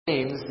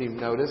names, you've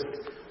noticed,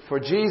 for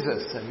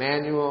Jesus: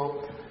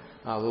 Emmanuel,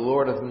 the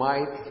Lord of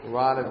Might,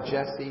 Rod of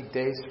Jesse,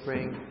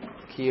 Dayspring,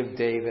 Key of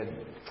David,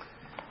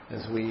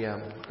 as we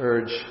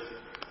urge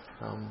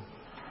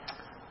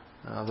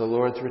the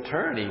Lord's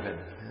return even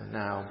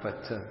now,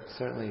 but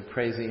certainly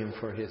praising Him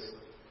for His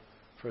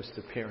first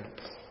appearance.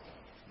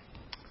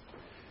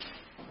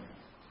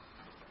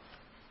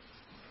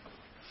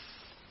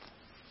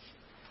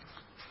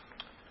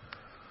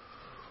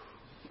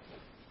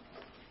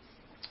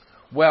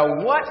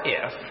 Well, what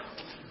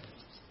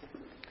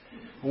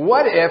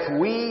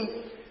if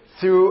we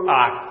threw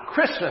a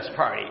Christmas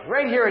party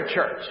right here at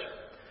church?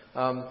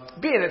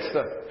 Being it's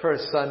the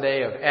first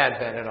Sunday of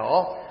Advent and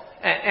all,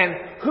 and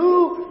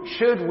who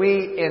should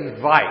we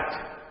invite?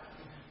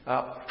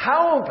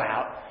 How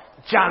about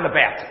John the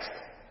Baptist?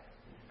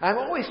 I'm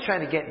always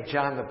trying to get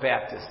John the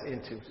Baptist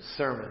into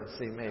sermons,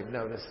 you may have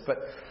noticed. But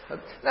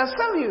now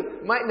some of you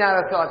might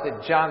not have thought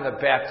that John the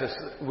Baptist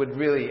would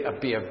really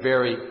be a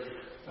very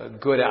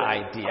good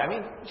idea. I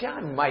mean,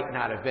 John might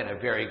not have been a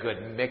very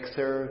good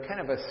mixer, kind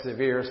of a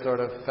severe sort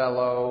of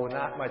fellow,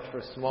 not much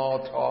for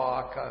small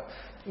talk,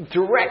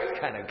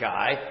 direct kind of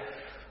guy.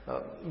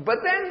 But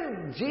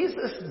then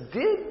Jesus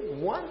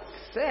did once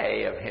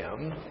say of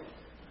him,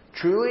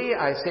 "Truly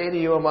I say to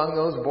you, among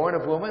those born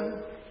of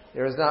woman,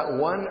 there is not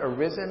one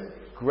arisen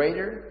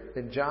greater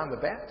than John the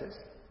Baptist."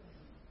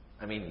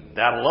 I mean,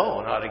 that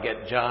alone ought to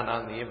get John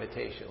on the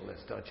invitation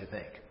list, don't you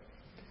think?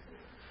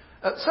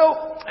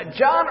 So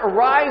John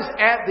arrives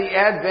at the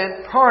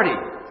Advent party,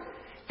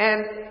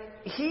 and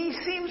he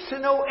seems to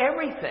know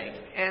everything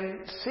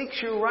and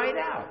seeks you right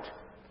out.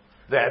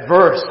 That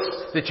verse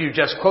that you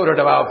just quoted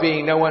about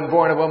being no one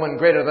born of woman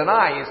greater than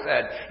I, you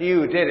said,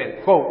 you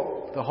didn't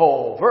quote the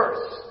whole verse.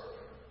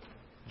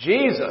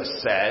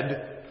 Jesus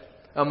said,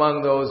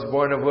 among those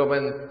born of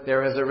woman,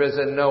 there has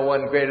arisen no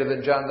one greater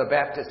than John the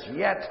Baptist,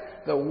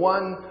 yet the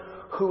one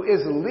who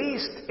is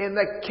least in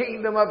the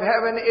kingdom of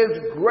heaven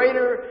is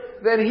greater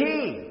than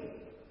he.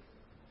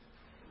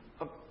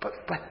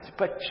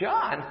 But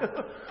John,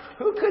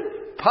 who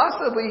could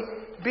possibly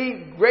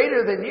be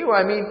greater than you?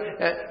 I mean,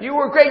 you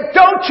were great.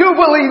 Don't you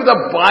believe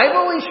the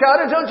Bible? He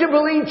shouted. Don't you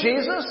believe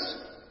Jesus?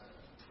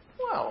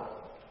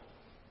 Well,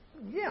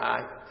 yeah,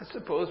 I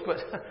suppose, but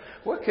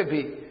what could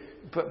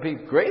be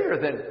greater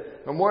than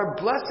or more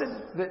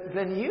blessed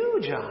than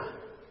you, John?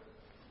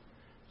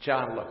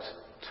 John looks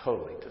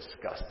totally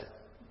disgusted.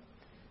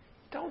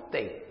 Don't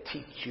they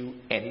teach you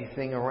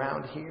anything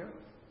around here?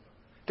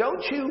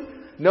 Don't you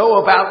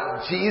know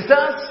about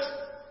Jesus?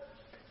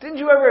 Didn't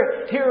you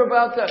ever hear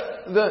about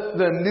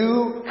the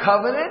new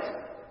covenant?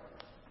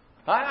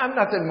 I'm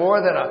nothing more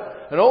than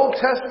an Old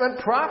Testament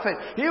prophet.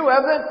 You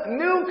have the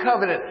new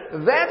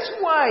covenant. That's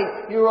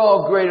why you're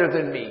all greater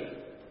than me.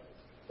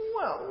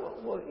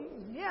 Well,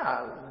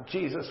 yeah,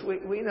 Jesus,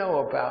 we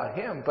know about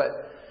him, but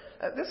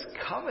this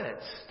covenant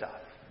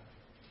stuff,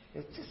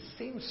 it just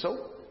seems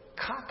so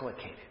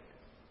complicated.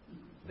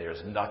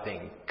 There's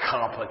nothing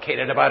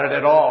complicated about it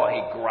at all,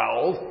 he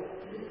growled.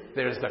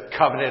 There's the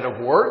covenant of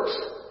works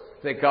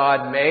that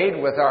God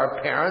made with our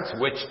parents,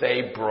 which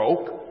they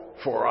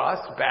broke for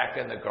us back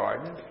in the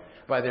garden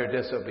by their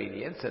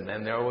disobedience. And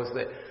then there was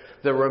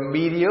the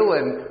remedial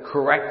and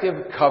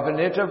corrective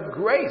covenant of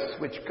grace,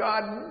 which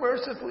God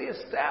mercifully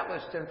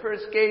established and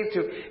first gave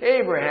to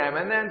Abraham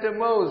and then to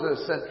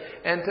Moses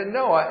and to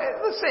Noah.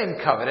 The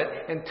same covenant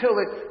until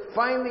it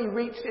finally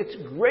reached its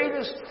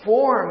greatest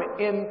form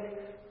in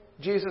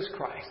Jesus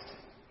Christ.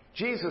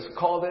 Jesus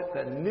called it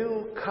the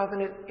new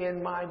covenant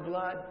in my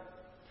blood.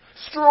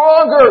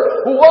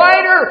 Stronger,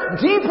 wider,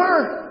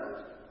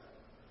 deeper.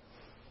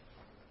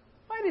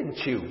 Why didn't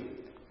you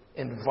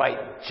invite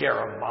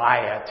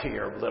Jeremiah to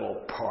your little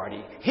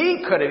party?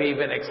 He could have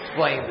even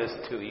explained this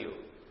to you.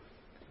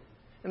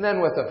 And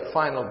then with a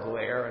final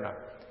glare and a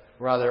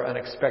rather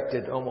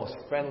unexpected, almost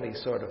friendly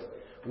sort of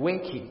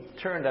wink, he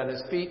turned on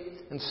his feet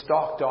and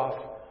stalked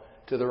off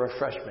to the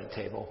refreshment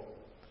table,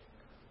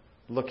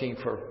 looking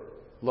for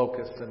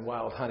locusts and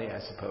wild honey, I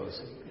suppose.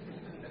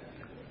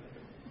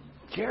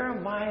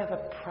 Jeremiah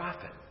the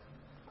prophet,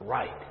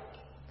 right.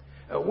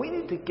 We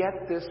need to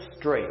get this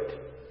straight.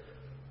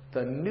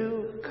 The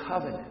new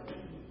covenant,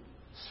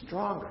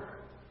 stronger,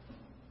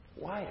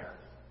 wider,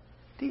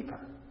 deeper.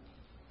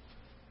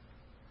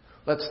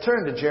 Let's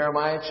turn to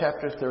Jeremiah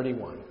chapter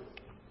 31.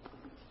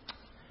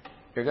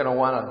 You're going to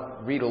want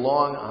to read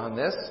along on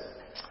this.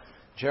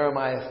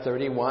 Jeremiah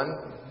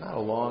 31, not a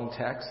long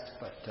text,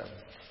 but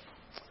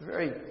a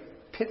very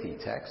pithy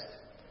text.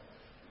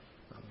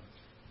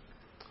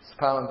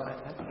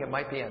 I think it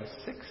might be on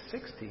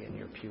 660 in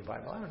your Pew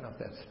Bible. I don't know if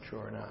that's true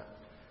or not.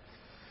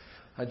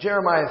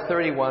 Jeremiah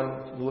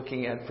 31,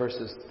 looking at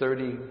verses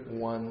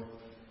 31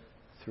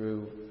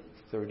 through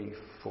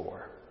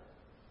 34.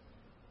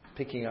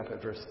 Picking up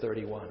at verse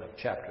 31 of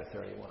chapter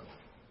 31.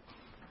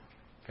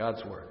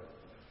 God's Word.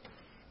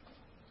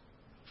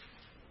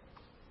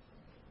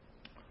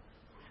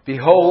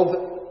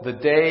 Behold, the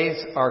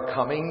days are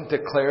coming,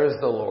 declares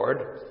the Lord,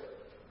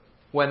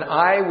 when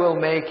I will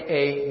make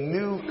a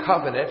new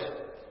covenant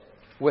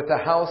with the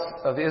house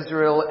of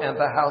Israel and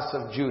the house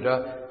of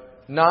Judah,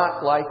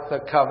 not like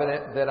the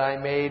covenant that I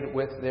made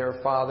with their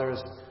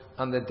fathers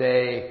on the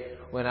day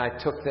when I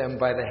took them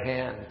by the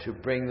hand to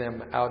bring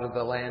them out of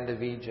the land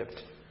of Egypt,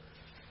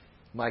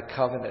 my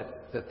covenant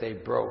that they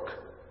broke,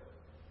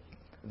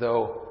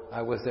 though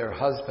I was their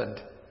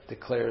husband,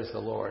 declares the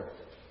Lord.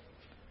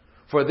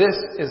 For this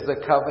is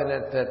the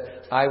covenant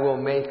that I will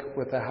make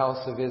with the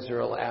house of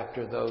Israel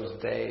after those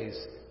days,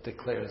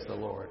 declares the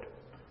Lord.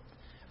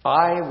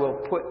 I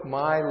will put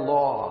my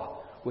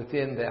law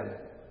within them,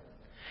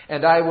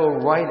 and I will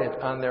write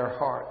it on their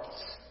hearts,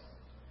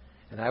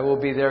 and I will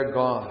be their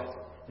God,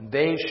 and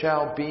they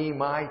shall be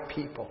my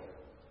people.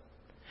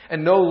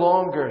 And no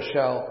longer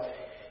shall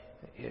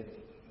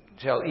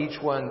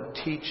each one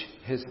teach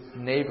his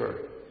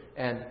neighbor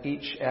and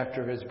each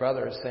after his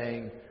brother,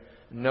 saying,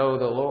 know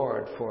the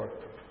Lord, for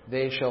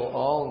they shall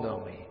all know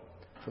me,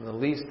 from the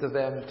least of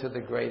them to the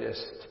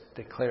greatest,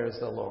 declares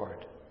the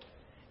Lord.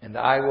 And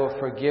I will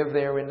forgive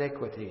their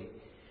iniquity,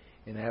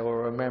 and I will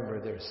remember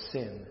their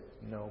sin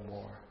no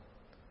more.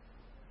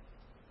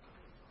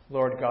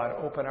 Lord God,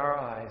 open our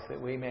eyes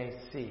that we may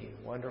see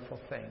wonderful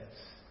things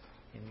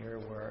in your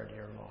word,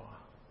 your law.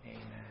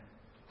 Amen.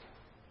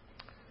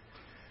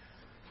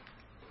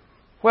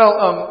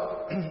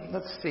 Well,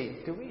 let's see.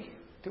 Do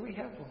we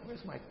have,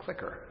 where's my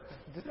clicker?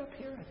 Is it up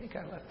here? I think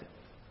I left it.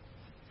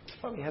 It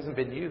probably hasn't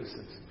been used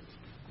since.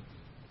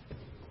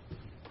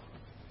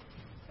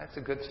 That's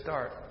a good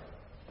start.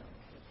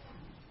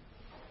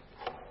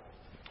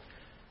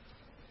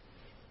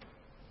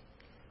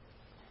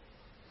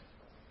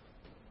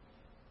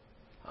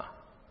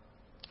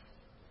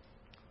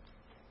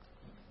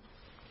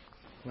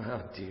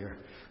 Oh, dear.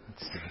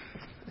 Let's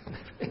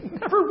see.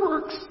 It never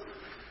works.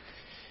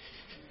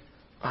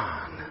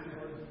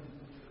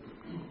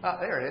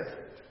 There it is.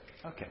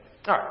 Okay.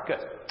 All right, good.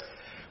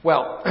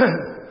 Well,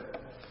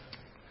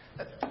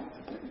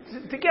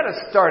 to get us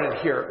started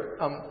here,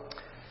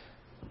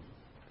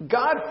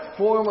 God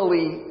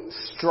formally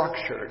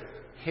structured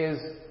his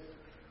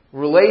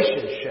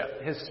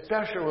relationship, his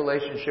special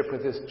relationship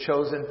with his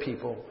chosen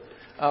people,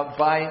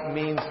 by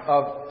means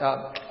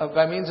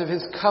of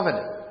his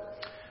covenant.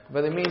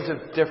 By the means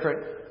of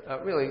different,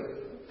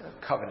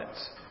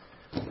 covenants,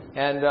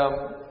 and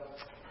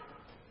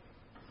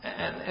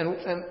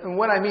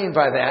what I mean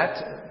by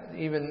that,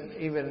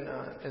 even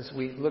as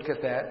we look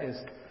at that, is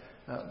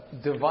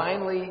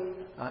divinely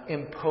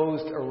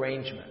imposed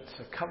arrangements.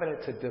 A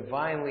covenant's a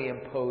divinely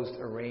imposed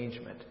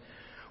arrangement,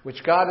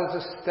 which God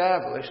has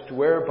established,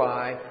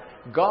 whereby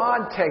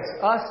God takes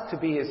us to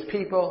be his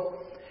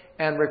people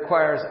and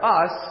requires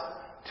us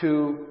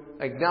to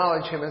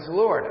acknowledge him as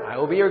Lord. I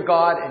will be your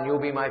God and you'll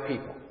be my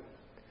people.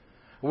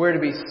 We're to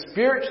be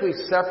spiritually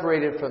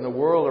separated from the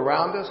world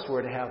around us.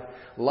 We're to have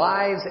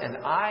lives and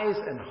eyes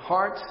and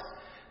hearts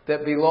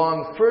that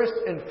belong first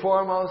and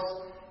foremost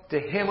to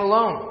him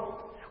alone.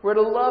 We're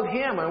to love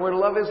him, and we're to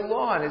love his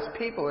law and his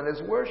people and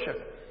his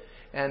worship,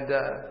 and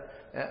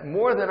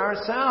more than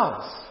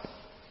ourselves.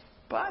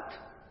 But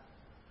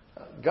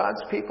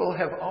God's people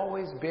have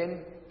always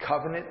been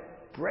covenant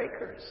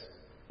breakers.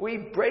 We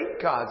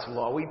break God's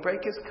law. We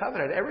break his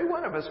covenant. Every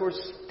one of us, we're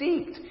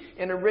steeped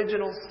in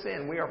original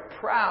sin. We are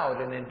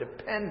proud and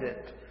independent.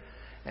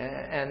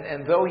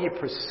 And though he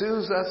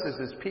pursues us as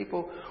his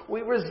people,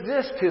 we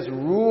resist his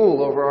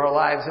rule over our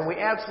lives, and we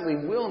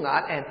absolutely will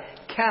not and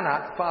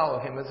cannot follow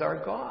him as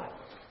our God.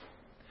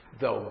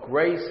 Though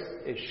grace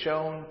is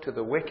shown to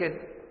the wicked,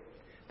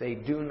 they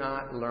do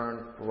not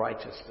learn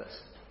righteousness.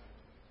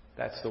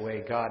 That's the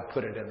way God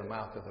put it in the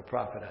mouth of the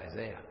prophet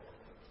Isaiah.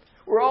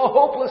 We're all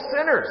hopeless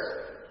sinners.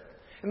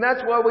 And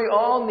that's why we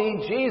all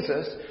need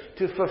Jesus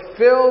to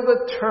fulfill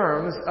the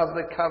terms of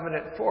the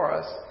covenant for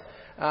us,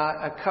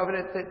 a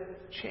covenant that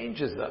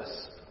changes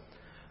us.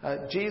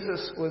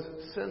 Jesus was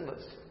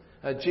sinless.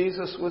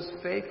 Jesus was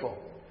faithful.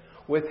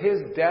 With his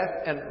death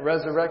and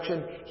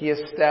resurrection, he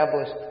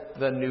established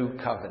the new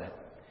covenant.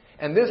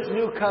 And this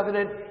new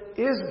covenant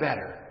is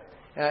better.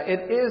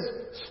 It is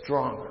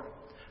stronger.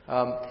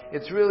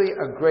 It's really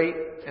the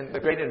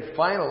great and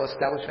final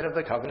establishment of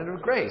the covenant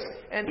of grace.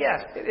 And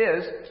yes, it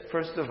is,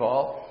 first of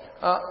all,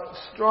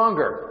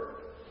 stronger.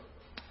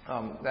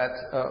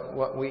 That's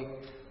what we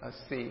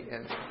see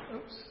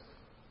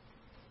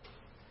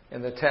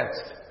in the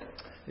text.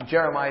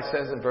 Jeremiah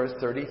says in verse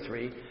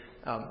 33,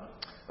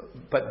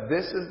 but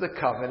this is the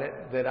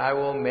covenant that I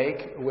will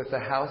make with the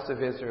house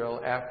of Israel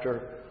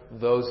after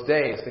those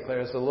days,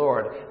 declares the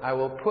Lord. I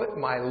will put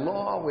my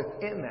law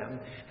within them,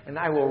 and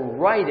I will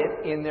write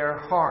it in their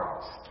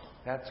hearts.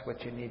 That's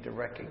what you need to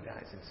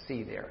recognize and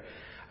see there.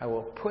 I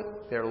will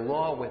put their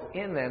law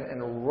within them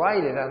and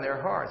write it on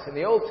their hearts. In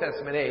the Old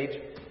Testament age,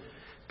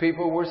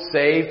 people were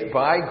saved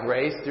by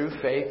grace through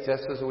faith,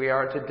 just as we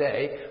are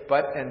today.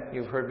 But, and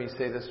you've heard me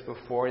say this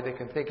before, they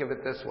can think of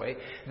it this way,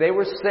 they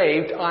were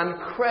saved on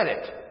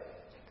credit,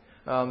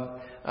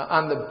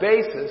 on the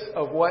basis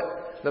of what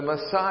the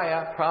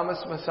Messiah,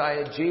 promised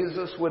Messiah,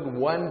 Jesus, would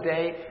one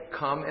day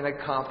come and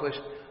accomplish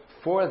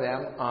for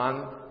them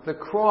on the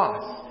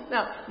cross.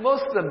 Now,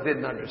 most of them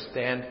didn't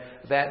understand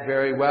that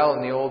very well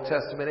in the Old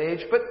Testament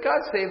age, but God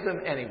saved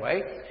them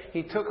anyway.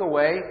 He took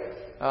away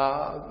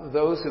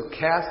those who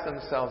cast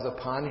themselves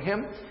upon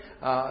Him,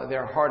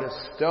 their heart of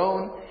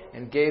stone,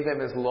 and gave them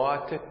His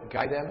law to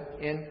guide them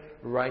in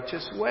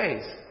righteous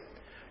ways.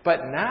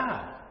 But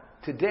now,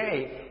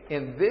 today,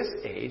 in this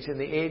age, in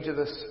the age of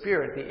the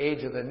Spirit, the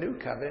age of the New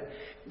Covenant,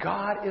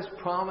 God is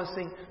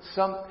promising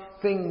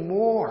something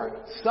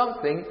more,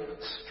 something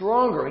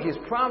stronger. He's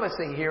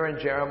promising here in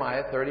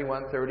Jeremiah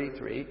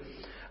 31:33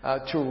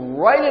 to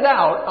write it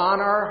out on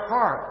our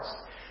hearts,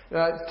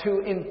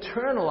 to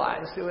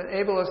internalize, to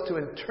enable us to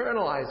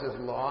internalize His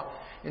law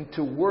and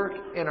to work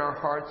in our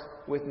hearts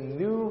with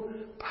new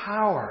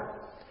power,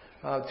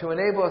 to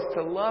enable us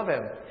to love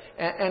Him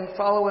and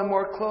follow Him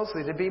more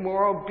closely, to be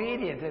more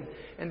obedient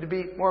and to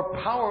be more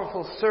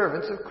powerful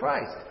servants of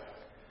Christ.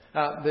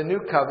 The New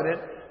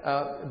Covenant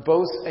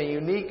boasts a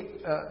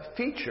unique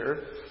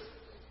feature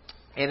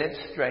in its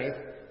strength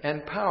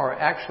and power,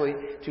 actually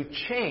to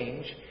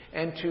change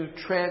and to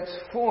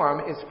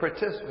transform its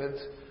participants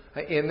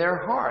in their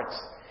hearts.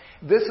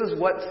 This is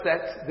what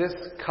sets this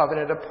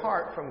covenant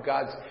apart from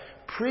God's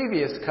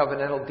previous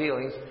covenantal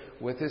dealings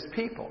with His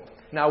people.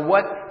 Now,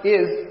 what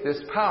is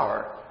this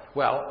power?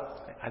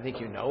 Well, I think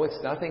you know it's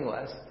nothing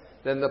less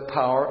than the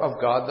power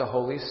of God the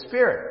Holy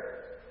Spirit.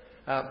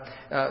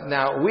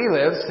 Now, we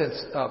live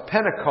since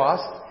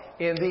Pentecost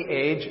in the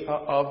age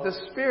of the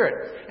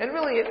Spirit. And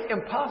really, it's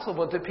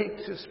impossible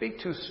to speak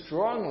too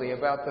strongly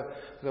about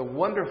the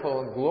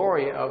wonderful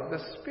glory of the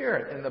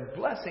Spirit and the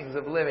blessings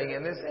of living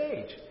in this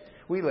age.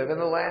 We live in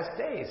the last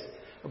days,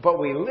 but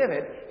we live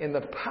it in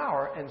the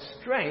power and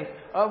strength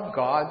of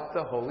God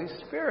the Holy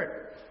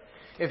Spirit.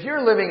 If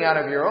you're living out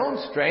of your own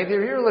strength,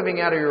 if you're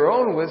living out of your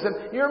own wisdom,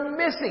 you're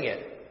missing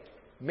it.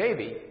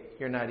 Maybe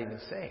you're not even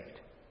saved.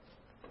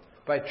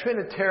 By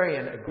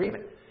Trinitarian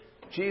agreement,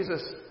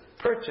 Jesus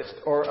purchased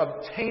or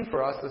obtained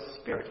for us the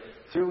Spirit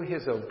through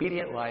His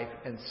obedient life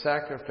and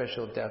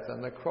sacrificial death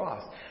on the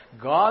cross.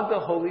 God the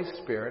Holy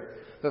Spirit,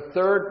 the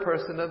third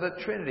person of the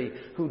Trinity,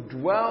 who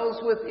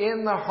dwells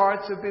within the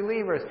hearts of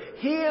believers.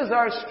 He is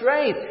our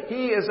strength.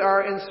 He is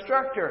our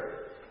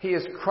instructor. He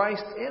is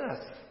Christ in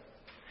us.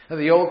 And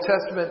the Old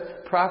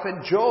Testament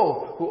prophet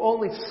Joel, who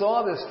only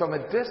saw this from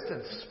a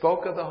distance,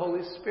 spoke of the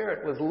Holy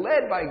Spirit, was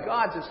led by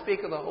God to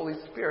speak of the Holy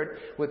Spirit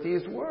with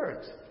these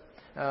words.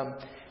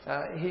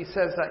 He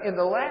says, in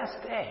the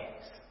last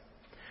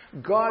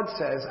days, God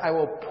says, I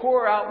will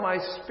pour out my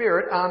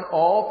Spirit on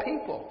all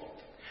people.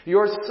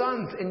 Your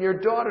sons and your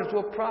daughters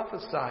will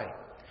prophesy.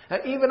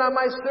 Even on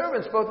my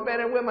servants, both men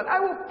and women,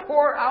 I will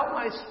pour out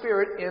my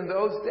Spirit in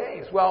those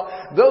days. Well,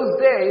 those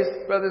days,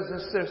 brothers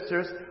and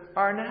sisters,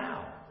 are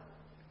now.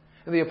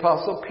 And the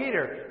Apostle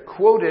Peter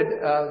quoted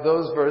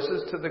those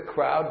verses to the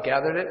crowd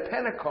gathered at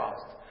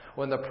Pentecost,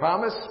 when the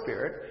promised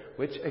Spirit,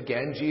 which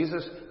again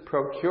Jesus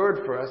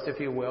procured for us, if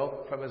you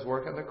will, from His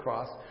work on the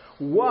cross,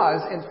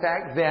 was in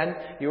fact then,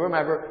 you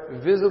remember,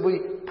 visibly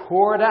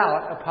poured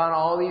out upon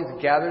all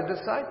these gathered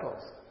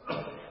disciples.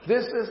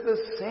 This is the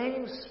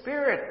same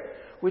Spirit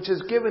which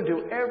is given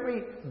to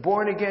every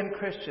born-again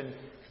Christian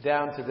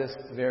down to this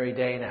very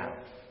day now.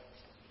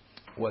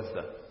 Was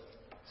the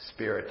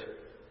Spirit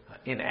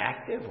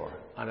inactive or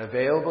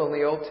unavailable in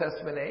the Old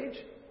Testament age?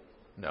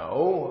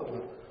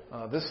 No.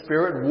 The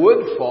Spirit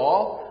would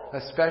fall,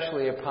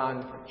 especially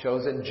upon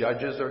chosen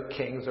judges or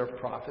kings or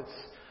prophets,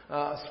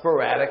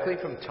 sporadically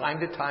from time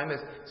to time as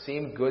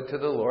seemed good to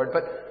the Lord,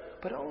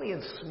 but only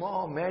in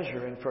small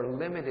measure and for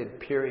limited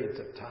periods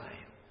of time.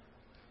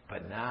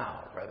 But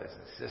now, brothers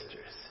and sisters,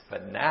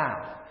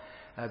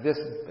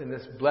 in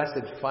this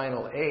blessed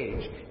final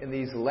age, in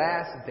these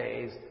last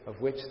days of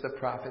which the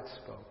prophet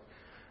spoke,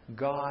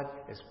 God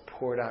has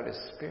poured out His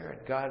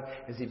Spirit. God,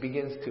 as He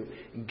begins to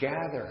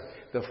gather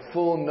the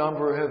full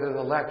number of His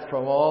elect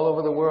from all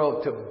over the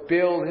world to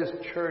build His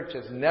church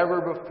as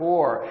never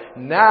before,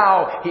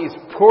 now He's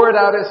poured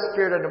out His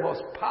Spirit in the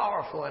most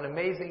powerful and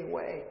amazing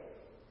way.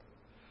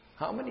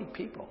 How many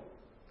people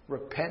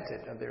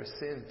repented of their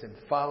sins and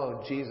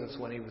followed Jesus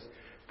when He was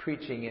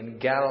preaching in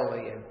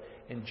Galilee and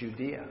in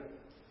Judea?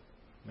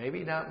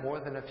 Maybe not more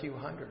than a few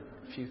hundred,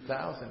 or a few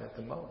thousand at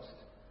the most.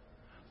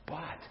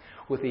 But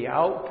with the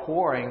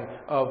outpouring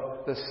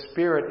of the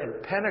Spirit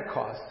at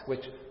Pentecost,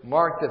 which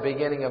marked the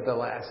beginning of the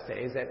last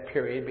days, that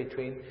period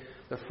between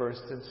the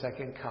first and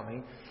second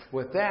coming,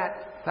 with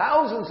that,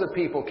 thousands of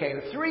people came.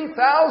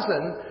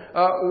 3,000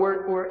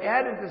 were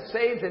added to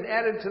saved and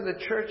added to the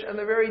church on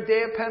the very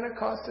day of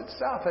Pentecost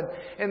itself.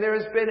 And there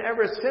has been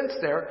ever since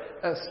there,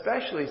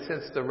 especially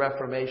since the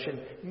Reformation,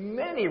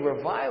 many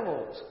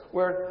revivals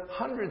where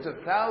hundreds of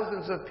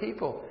thousands of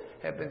people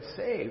have been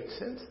saved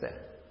since then.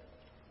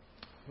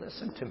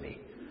 Listen to me.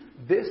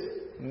 This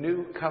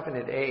new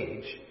covenant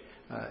age,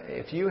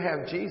 if you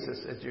have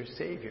Jesus as your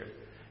Savior,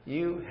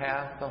 you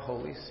have the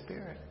Holy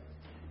Spirit.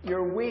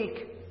 You're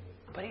weak,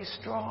 but He's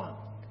strong.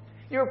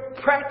 You're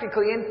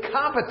practically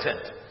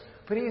incompetent,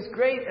 but He's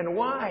great and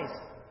wise.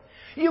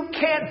 You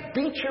can't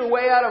beat your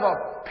way out of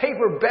a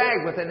paper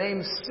bag with the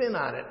name sin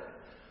on it,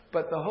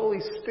 But the Holy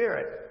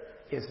Spirit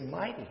is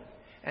mighty.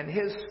 And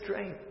His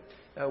strength,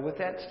 with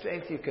that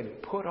strength you can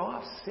put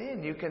off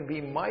sin. You can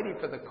be mighty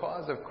for the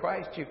cause of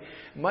Christ.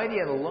 Mighty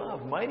in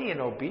love, mighty in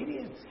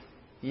obedience.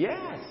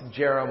 Yes,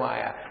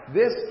 Jeremiah,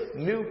 this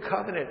new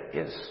covenant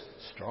is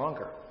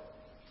stronger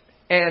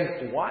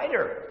and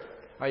wider.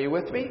 Are you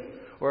with me?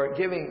 We're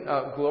giving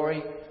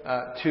glory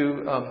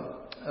to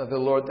the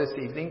Lord this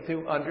evening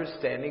through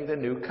understanding the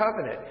new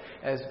covenant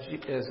as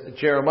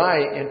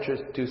Jeremiah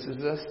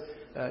introduces us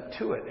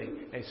to it.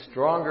 A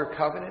stronger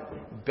covenant,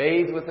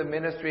 bathed with the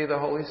ministry of the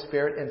Holy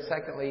Spirit, and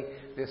secondly,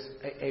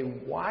 a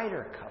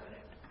wider covenant.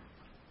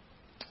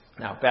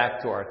 Now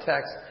back to our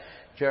text.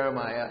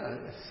 Jeremiah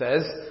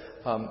says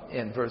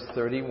in verse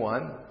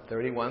 31,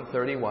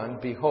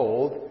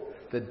 Behold,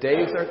 the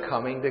days are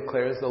coming,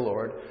 declares the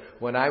Lord,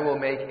 when I will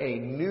make a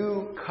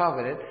new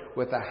covenant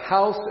with the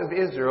house of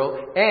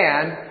Israel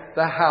and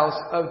the house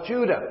of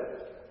Judah.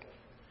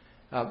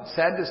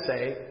 Sad to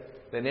say,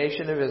 the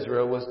nation of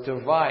Israel was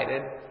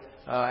divided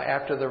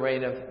after the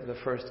reign of the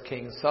first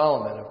King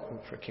Solomon.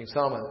 For King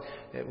Solomon,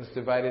 it was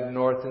divided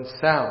north and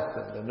south.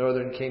 The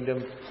northern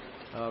kingdom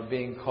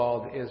being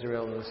called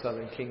Israel, and the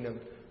southern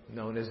kingdom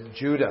known as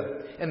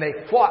Judah. And they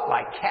fought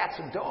like cats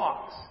and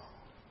dogs.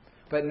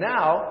 But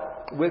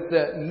now, with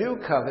the new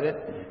covenant,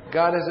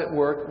 God is at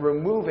work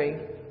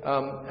removing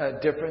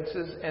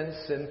differences and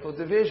sinful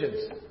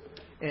divisions.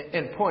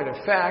 In point of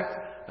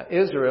fact,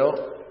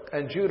 Israel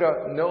and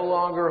Judah no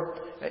longer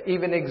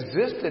even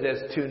existed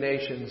as two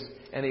nations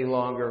any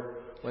longer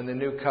when the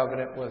new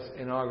covenant was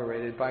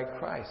inaugurated by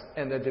Christ.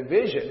 And the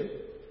division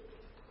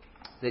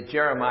that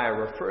Jeremiah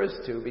refers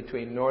to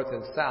between north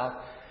and south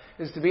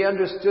is to be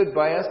understood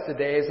by us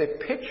today as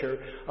a picture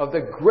of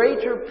the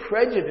greater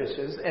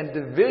prejudices and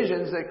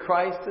divisions that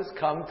Christ has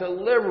come to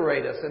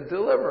liberate us and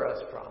deliver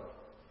us from.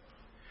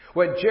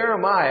 What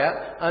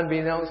Jeremiah,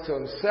 unbeknownst to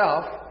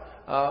himself,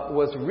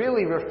 was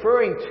really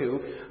referring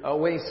to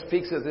when he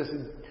speaks of this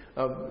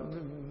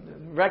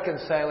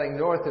reconciling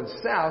north and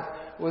south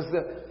was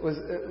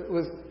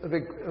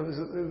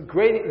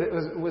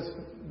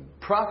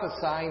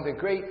prophesying the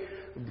great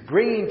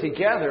bringing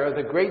together of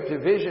the great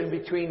division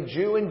between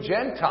Jew and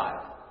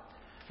Gentile.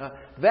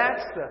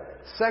 That's the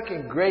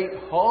second great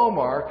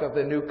hallmark of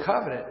the new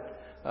covenant.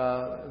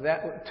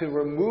 That to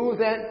remove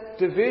that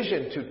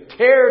division, to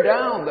tear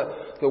down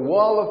the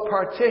wall of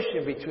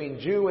partition between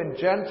Jew and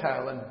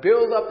Gentile, and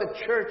build up the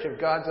church of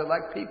God's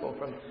elect people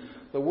from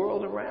the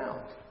world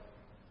around.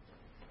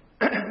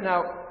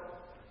 Now,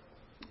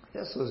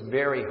 this was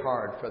very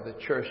hard for the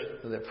church,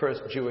 the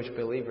first Jewish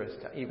believers,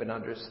 to even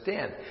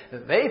understand.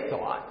 They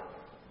thought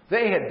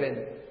they had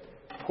been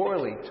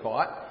poorly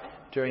taught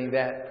during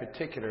that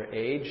particular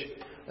age,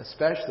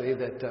 especially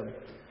that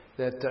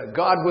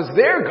God was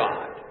their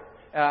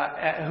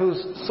God,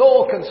 whose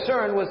sole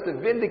concern was to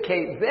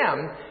vindicate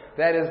them,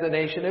 that is the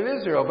nation of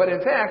Israel. But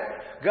in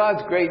fact,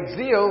 God's great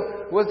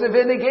zeal was to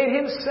vindicate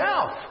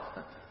Himself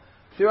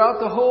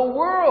throughout the whole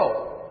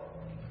world.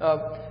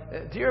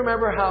 Do you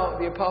remember how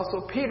the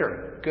Apostle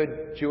Peter,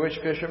 good Jewish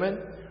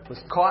fisherman, was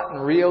caught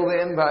and reeled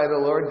in by the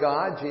Lord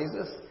God,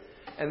 Jesus,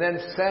 and then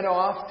sent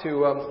off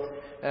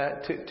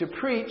to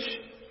preach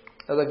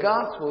the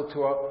gospel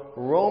to a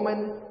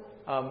Roman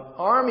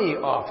army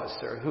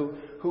officer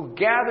who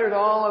gathered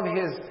all of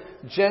his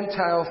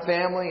Gentile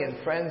family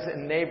and friends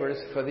and neighbors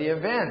for the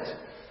event.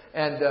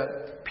 And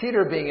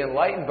Peter, being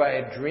enlightened by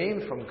a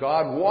dream from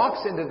God,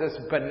 walks into this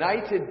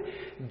benighted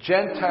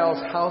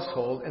Gentile's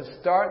household and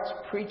starts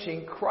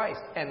preaching Christ.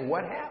 And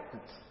what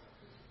happens?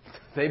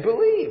 They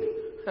believe.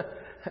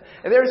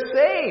 And they're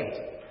saved.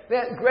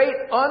 That great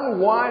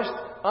unwashed,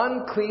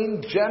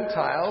 unclean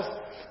Gentiles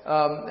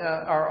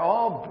are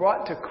all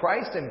brought to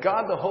Christ, and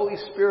God the Holy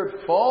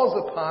Spirit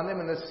falls upon them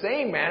in the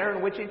same manner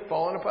in which He'd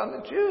fallen upon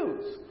the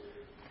Jews.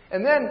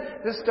 And then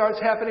this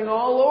starts happening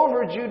all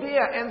over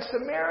Judea and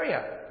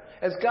Samaria,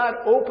 as God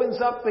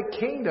opens up the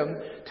kingdom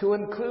to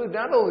include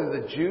not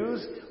only the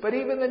Jews, but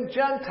even the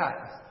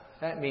Gentiles.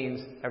 That means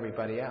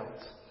everybody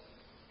else.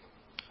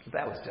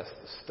 That was just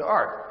the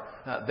start.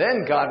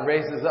 Then God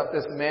raises up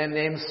this man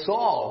named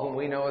Saul, whom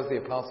we know as the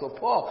Apostle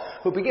Paul,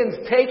 who begins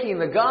taking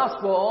the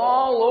gospel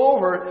all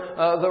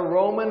over the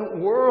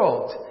Roman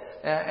world.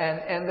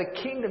 And the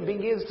kingdom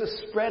begins to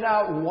spread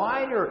out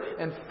wider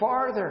and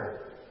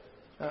farther.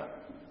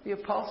 The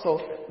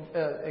Apostle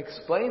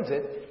explains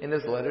it in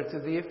his letter to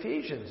the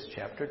Ephesians,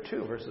 chapter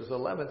 2, verses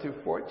 11 through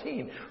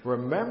 14.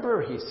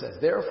 Remember, he says,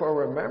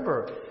 therefore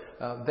remember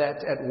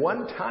that at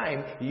one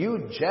time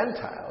you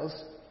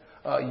Gentiles,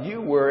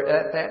 you were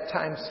at that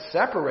time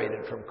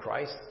separated from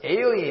Christ,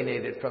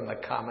 alienated from the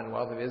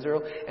commonwealth of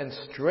Israel, and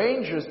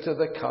strangers to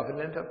the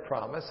covenant of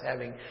promise,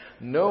 having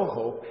no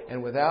hope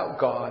and without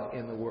God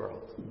in the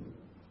world.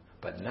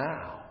 But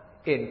now,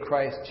 in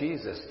Christ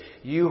Jesus,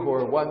 you who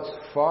were once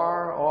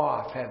far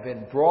off have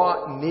been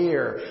brought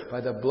near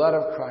by the blood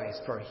of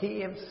Christ, for He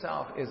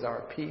Himself is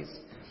our peace,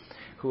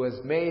 who has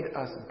made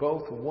us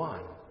both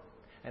one,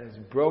 and has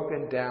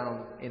broken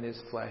down in His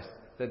flesh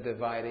the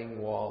dividing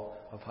wall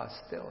of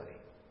hostility,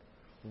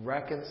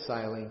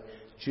 reconciling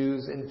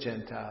Jews and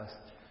Gentiles,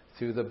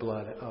 through the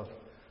blood of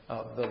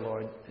the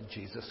Lord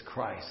Jesus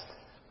Christ.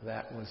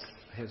 That was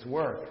his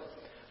work.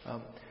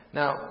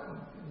 Now,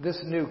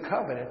 this new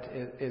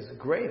covenant is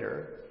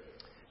greater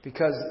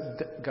because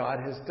God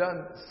has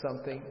done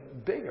something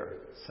bigger,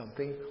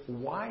 something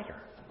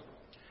wider.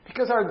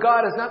 Because our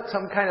God is not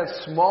some kind of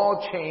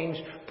small change,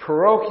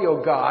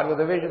 parochial God with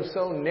a vision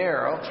so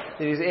narrow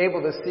that he's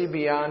able to see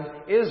beyond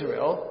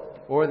Israel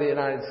or the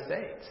United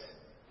States.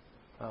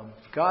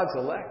 God's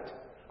elect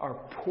are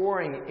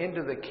pouring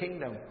into the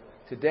kingdom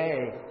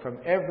today from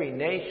every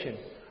nation,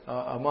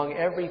 among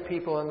every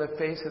people on the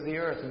face of the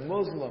earth,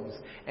 Muslims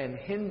and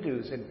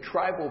Hindus and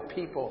tribal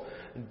people,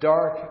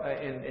 dark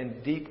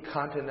and deep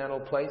continental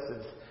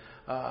places.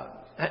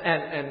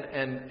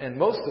 And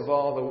most of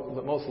all,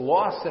 the most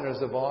lost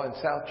sinners of all in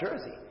South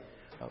Jersey.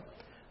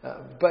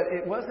 But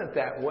it wasn't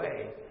that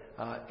way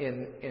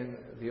in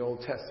the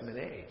Old Testament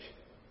age.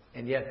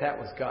 And yet that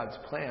was God's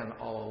plan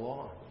all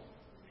along.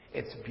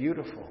 It's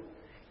beautiful.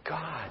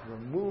 God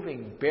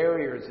removing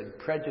barriers and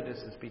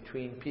prejudices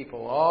between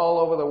people all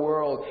over the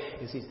world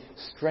as he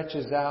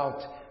stretches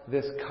out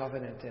this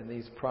covenant and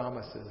these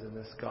promises in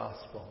this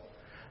gospel.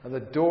 And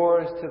the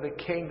doors to the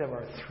kingdom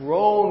are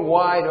thrown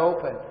wide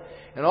open,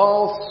 and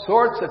all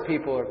sorts of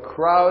people are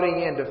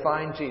crowding in to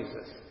find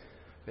Jesus.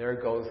 There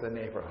goes the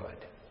neighborhood.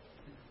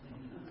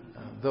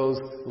 Those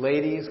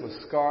ladies with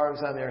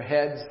scarves on their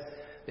heads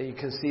that you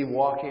can see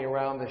walking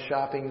around the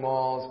shopping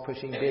malls,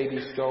 pushing baby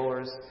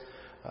strollers.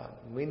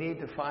 We need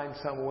to find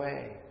some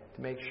way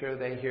to make sure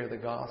they hear the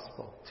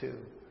gospel too.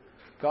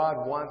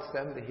 God wants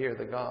them to hear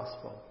the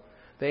gospel.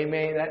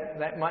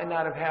 That might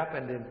not have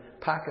happened in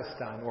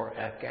Pakistan or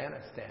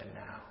Afghanistan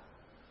now,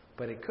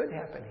 but it could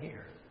happen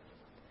here.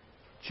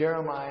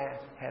 Jeremiah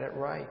had it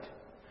right.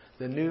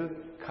 The new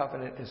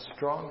covenant is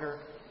stronger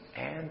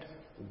and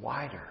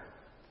wider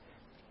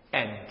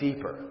and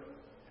deeper.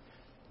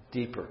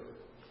 Deeper.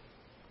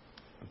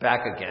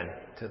 Back again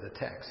to the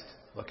text.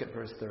 Look at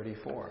verse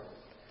 34.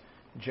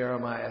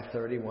 Jeremiah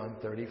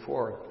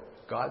 31:34.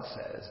 God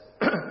says,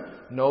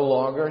 "No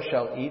longer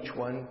shall each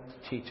one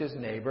teach his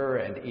neighbor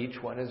and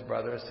each one his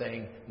brother,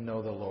 saying,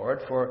 'Know the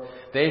Lord,' for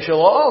they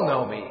shall all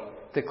know me,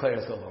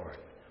 declares the Lord.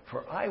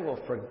 For I will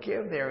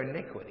forgive their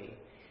iniquity,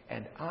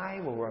 and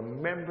I will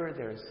remember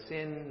their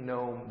sin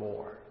no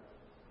more."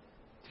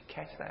 Did you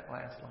catch that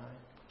last line?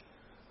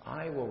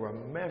 I will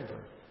remember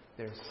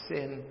their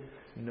sin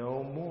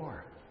no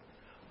more.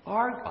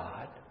 Our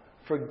God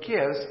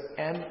forgives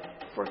and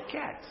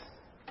forgets.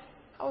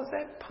 How is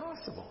that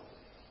possible?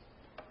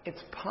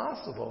 It's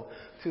possible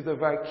through the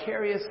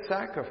vicarious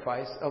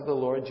sacrifice of the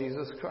Lord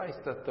Jesus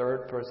Christ, the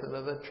third person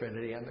of the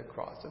Trinity on the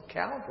cross of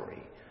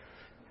Calvary.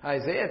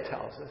 Isaiah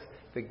tells us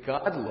that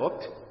God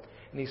looked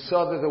and he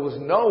saw that there was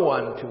no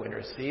one to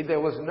intercede. There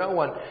was no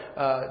one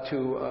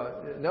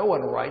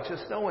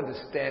righteous, no one to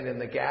stand in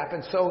the gap.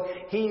 And so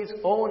his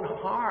own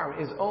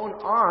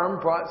arm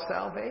brought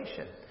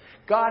salvation.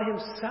 God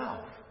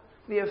himself,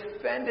 the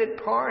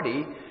offended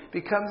party,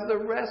 becomes the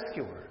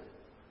rescuer.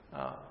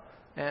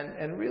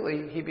 And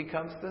really, he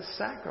becomes the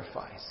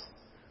sacrifice.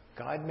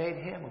 God made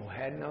him who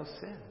had no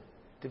sin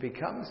to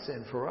become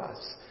sin for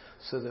us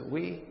so that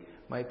we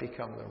might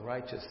become the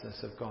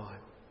righteousness of God.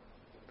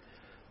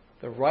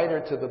 The writer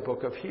to the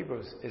book of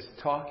Hebrews is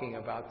talking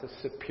about the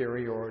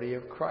superiority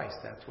of Christ.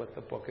 That's what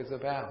the book is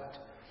about.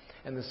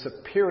 And the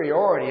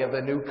superiority of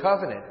the new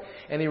covenant.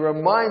 And he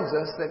reminds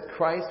us that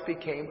Christ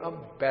became a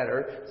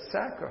better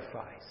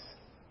sacrifice.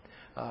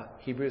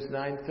 Hebrews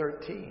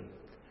 9:13.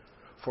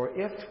 For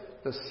if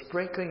the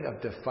sprinkling of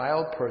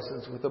defiled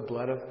persons with the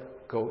blood of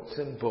goats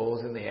and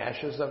bulls and the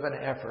ashes of an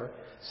heifer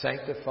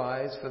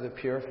sanctifies for the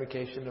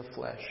purification of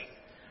flesh,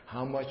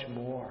 how much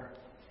more?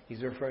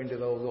 He's referring to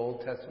those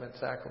Old Testament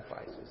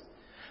sacrifices.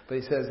 But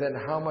he says, then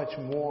how much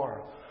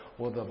more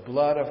will the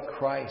blood of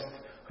Christ,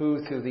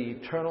 who through the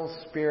eternal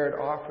Spirit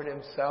offered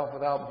himself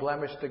without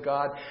blemish to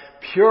God,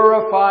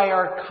 purify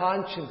our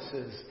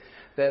consciences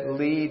that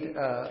lead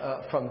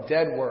from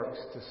dead works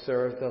to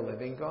serve the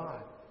living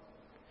God.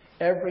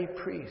 Every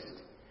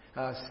priest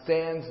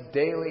stands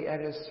daily at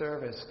his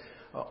service,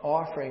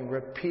 offering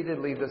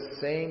repeatedly the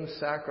same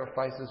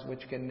sacrifices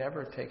which can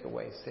never take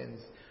away sins.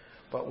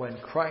 But when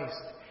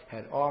Christ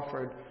had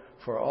offered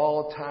for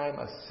all time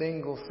a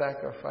single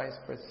sacrifice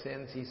for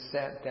sins, he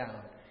sat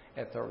down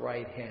at the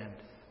right hand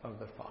of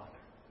the Father.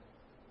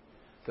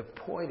 The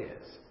point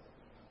is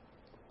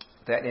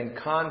that in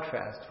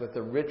contrast with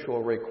the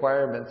ritual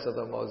requirements of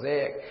the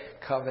Mosaic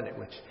covenant,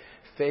 which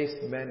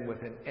faced men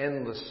with an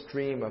endless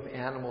stream of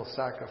animal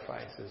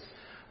sacrifices,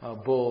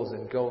 bulls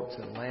and goats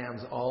and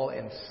lambs, all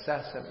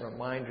incessant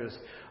reminders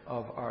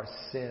of our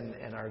sin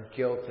and our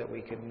guilt that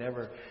we could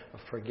never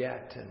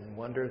forget, and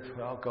wondered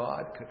how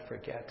God could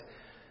forget.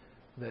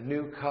 The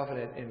new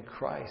covenant in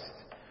Christ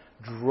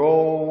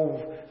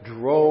drove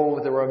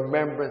the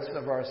remembrance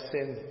of our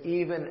sins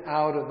even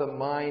out of the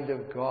mind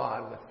of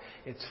God with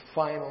its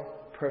final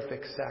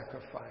perfect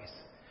sacrifice.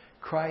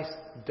 Christ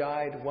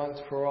died once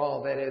for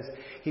all. That is,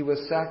 He was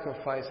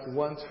sacrificed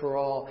once for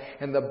all.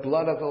 And the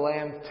blood of the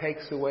Lamb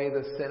takes away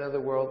the sin of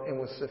the world and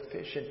was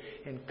sufficient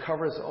and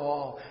covers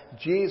all.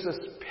 Jesus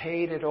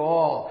paid it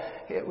all.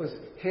 It was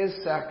His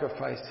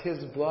sacrifice,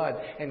 His blood.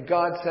 And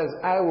God says,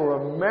 I will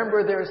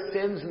remember their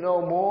sins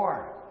no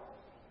more.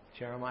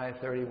 Jeremiah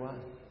 31.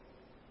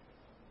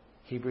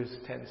 Hebrews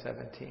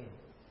 10:17.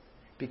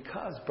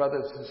 Because,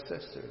 brothers and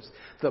sisters,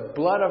 the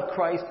blood of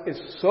Christ is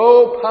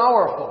so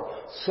powerful,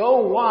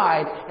 so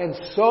wide, and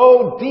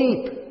so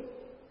deep.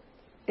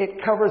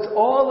 It covers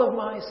all of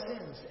my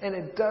sins, and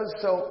it does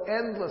so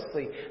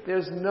endlessly.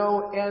 There's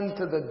no end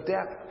to the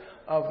depth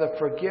of the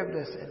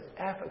forgiveness and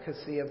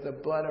efficacy of the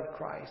blood of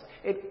Christ.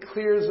 It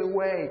clears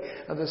away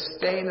the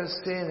stain of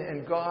sin,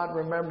 and God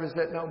remembers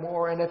it no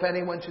more. And if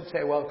anyone should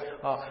say, well,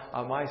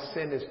 my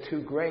sin is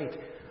too great,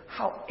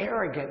 how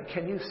arrogant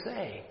can you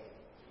say?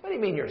 What do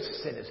you mean your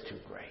sin is too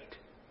great?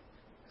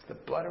 Is the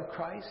blood of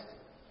Christ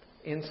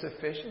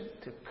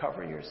insufficient to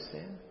cover your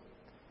sin?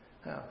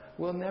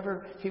 We'll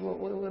never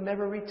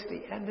reach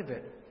the end of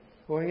it.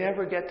 We'll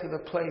never get to the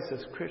place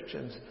as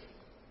Christians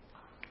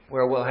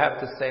where we'll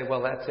have to say,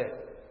 well, that's it.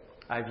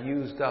 I've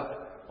used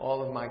up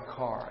all of my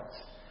cards.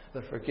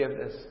 The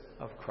forgiveness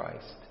of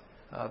Christ.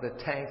 The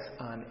tank's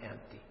on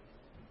empty.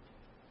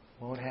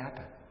 Won't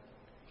happen.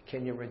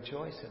 Can you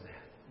rejoice in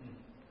that?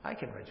 I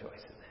can rejoice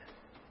in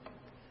that.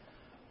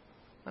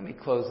 Let me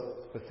close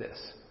with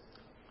this.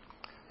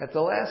 At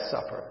the Last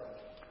Supper,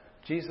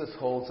 Jesus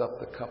holds up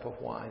the cup of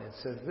wine and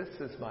says, this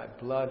is my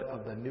blood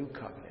of the new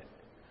covenant,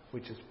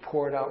 which is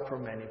poured out for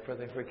many for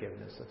the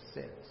forgiveness of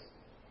sins.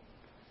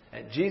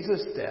 At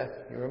Jesus' death,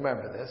 you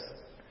remember this,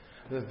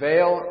 the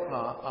veil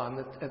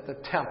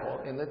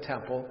in the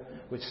temple,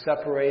 which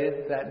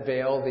separated that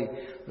veil,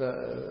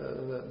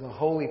 the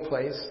holy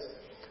place,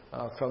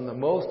 from the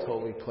most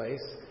holy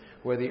place,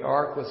 where the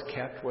ark was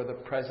kept, where the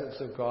presence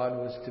of God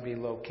was to be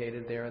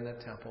located there in the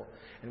temple,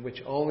 in which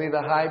only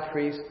the high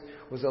priest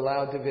was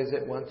allowed to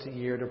visit once a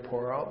year to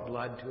pour out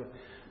blood to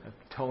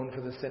atone for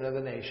the sin of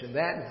the nation.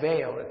 That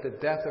veil at the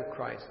death of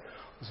Christ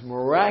was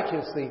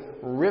miraculously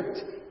ripped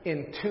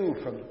in two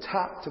from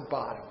top to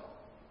bottom.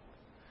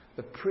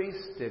 The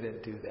priests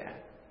didn't do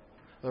that.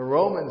 The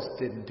Romans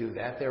didn't do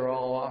that. They were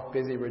all off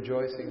busy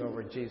rejoicing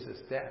over Jesus'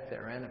 death,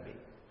 their enemy.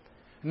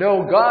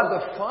 No, God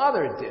the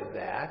Father did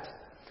that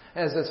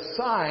as a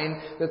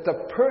sign that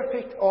the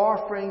perfect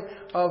offering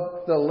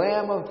of the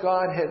Lamb of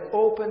God had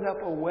opened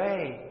up a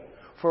way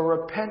for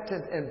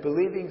repentant and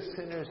believing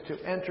sinners to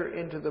enter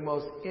into the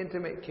most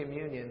intimate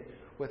communion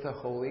with a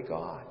holy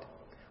God.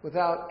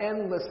 Without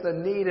the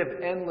need of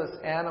endless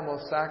animal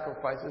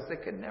sacrifices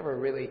that could never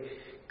really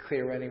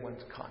clear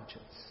anyone's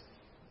conscience.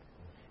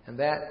 And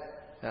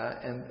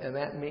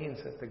that means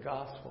that the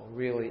gospel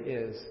really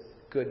is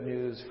good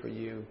news for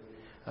you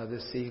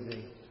this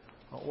evening.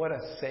 What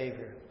a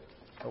Savior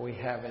we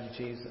have in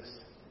Jesus.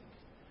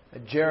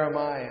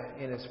 Jeremiah,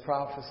 in his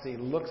prophecy,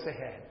 looks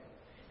ahead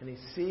and he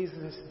sees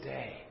this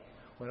day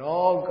when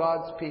all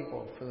God's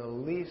people, from the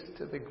least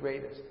to the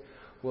greatest,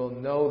 will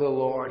know the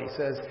Lord. He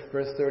says,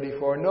 verse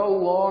 34, no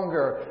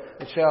longer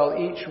shall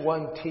each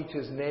one teach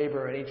his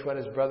neighbor and each one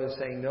his brother,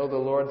 saying, know the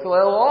Lord, so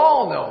they'll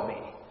all know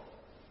me.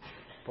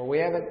 But we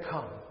haven't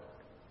come.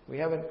 We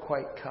haven't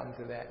quite come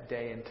to that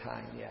day and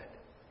time yet.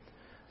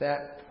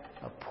 That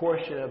a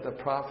portion of the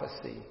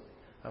prophecy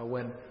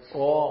when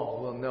all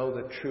will know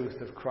the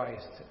truth of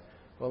Christ,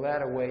 well,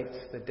 that awaits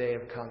the day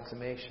of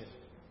consummation.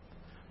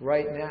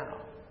 Right now,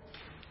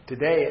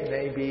 today it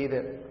may be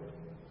that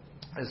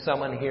there's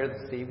someone here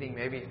this evening,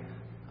 maybe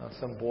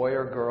some boy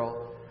or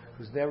girl,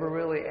 who's never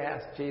really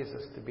asked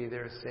Jesus to be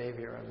their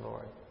Savior and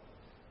Lord.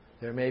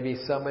 There may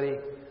be somebody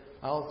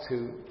else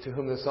to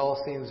whom this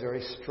all seems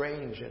very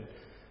strange,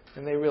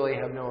 and they really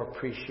have no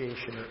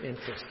appreciation or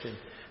interest in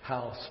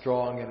how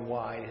strong and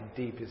wide and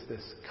deep is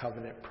this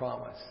covenant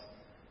promise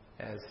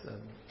as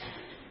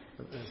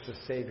the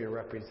Savior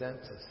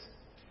represents us.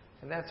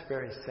 And that's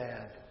very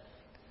sad.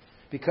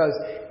 Because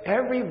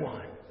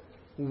everyone,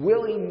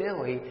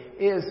 willy-nilly,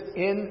 is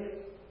in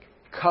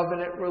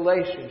covenant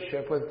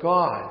relationship with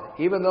God.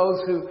 Even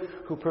those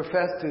who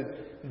profess to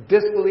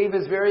disbelieve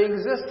His very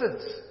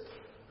existence.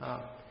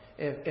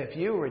 If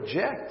you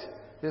reject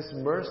this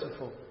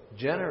merciful,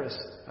 generous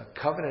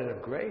covenant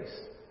of grace,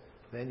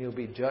 then you'll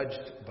be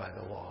judged by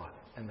the law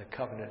and the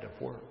covenant of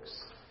works,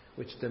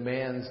 which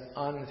demands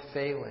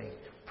unfailing,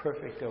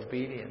 perfect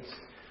obedience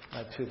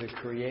to the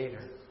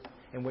Creator,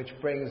 and which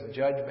brings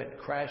judgment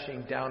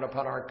crashing down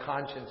upon our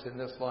conscience in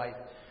this life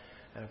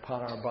and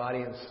upon our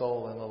body and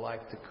soul in the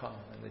life to come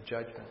and the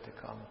judgment to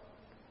come.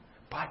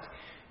 But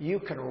you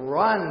can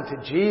run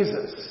to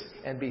Jesus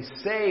and be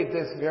saved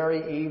this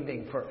very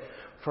evening,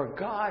 for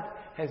God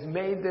has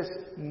made this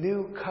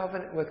new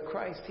covenant with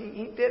Christ.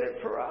 He did it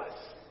for us.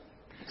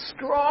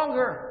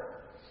 Stronger,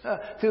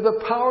 through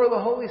the power of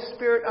the Holy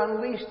Spirit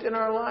unleashed in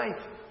our life.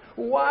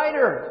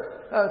 Wider,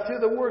 through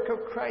the work of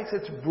Christ.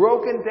 It's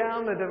broken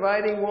down the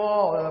dividing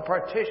wall and the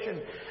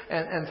partition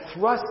and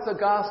thrust the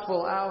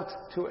gospel out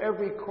to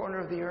every corner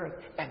of the earth.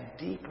 And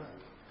deeper,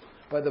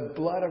 by the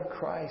blood of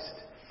Christ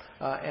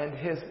and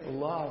His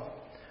love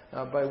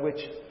by which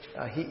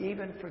He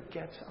even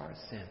forgets our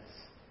sins,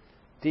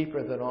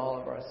 deeper than all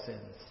of our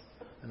sins,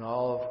 and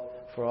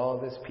for all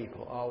of His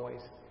people,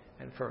 always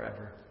and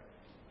forever.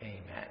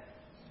 Amen.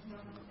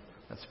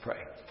 Let's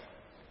pray.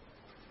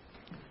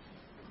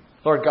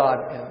 Lord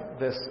God, in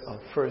this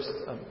first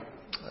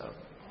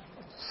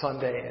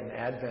Sunday in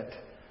Advent,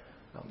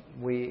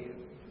 we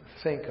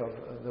think of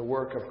the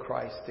work of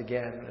Christ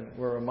again, and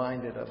we're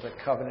reminded of the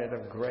covenant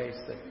of grace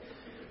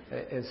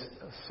that is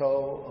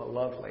so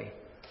lovely.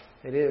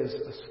 It is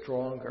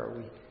stronger.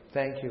 We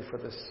thank you for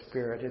the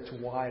Spirit. It's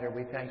wider.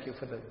 We thank you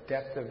for the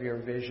depth of your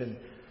vision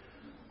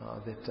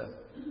that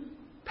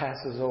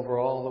passes over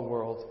all the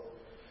world.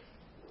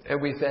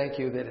 And we thank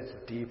you that it's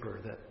deeper,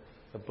 that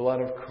the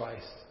blood of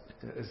Christ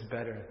is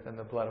better than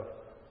the blood of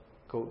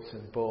goats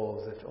and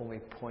bulls that only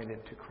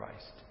pointed to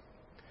Christ.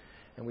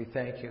 And we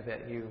thank you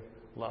that you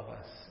love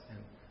us and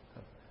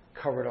have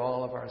covered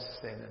all of our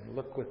sin and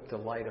look with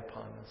delight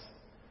upon us.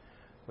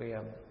 We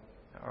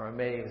are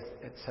amazed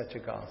at such a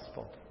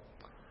gospel.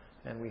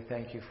 And we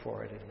thank you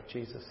for it in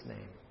Jesus'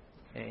 name.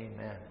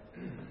 Amen.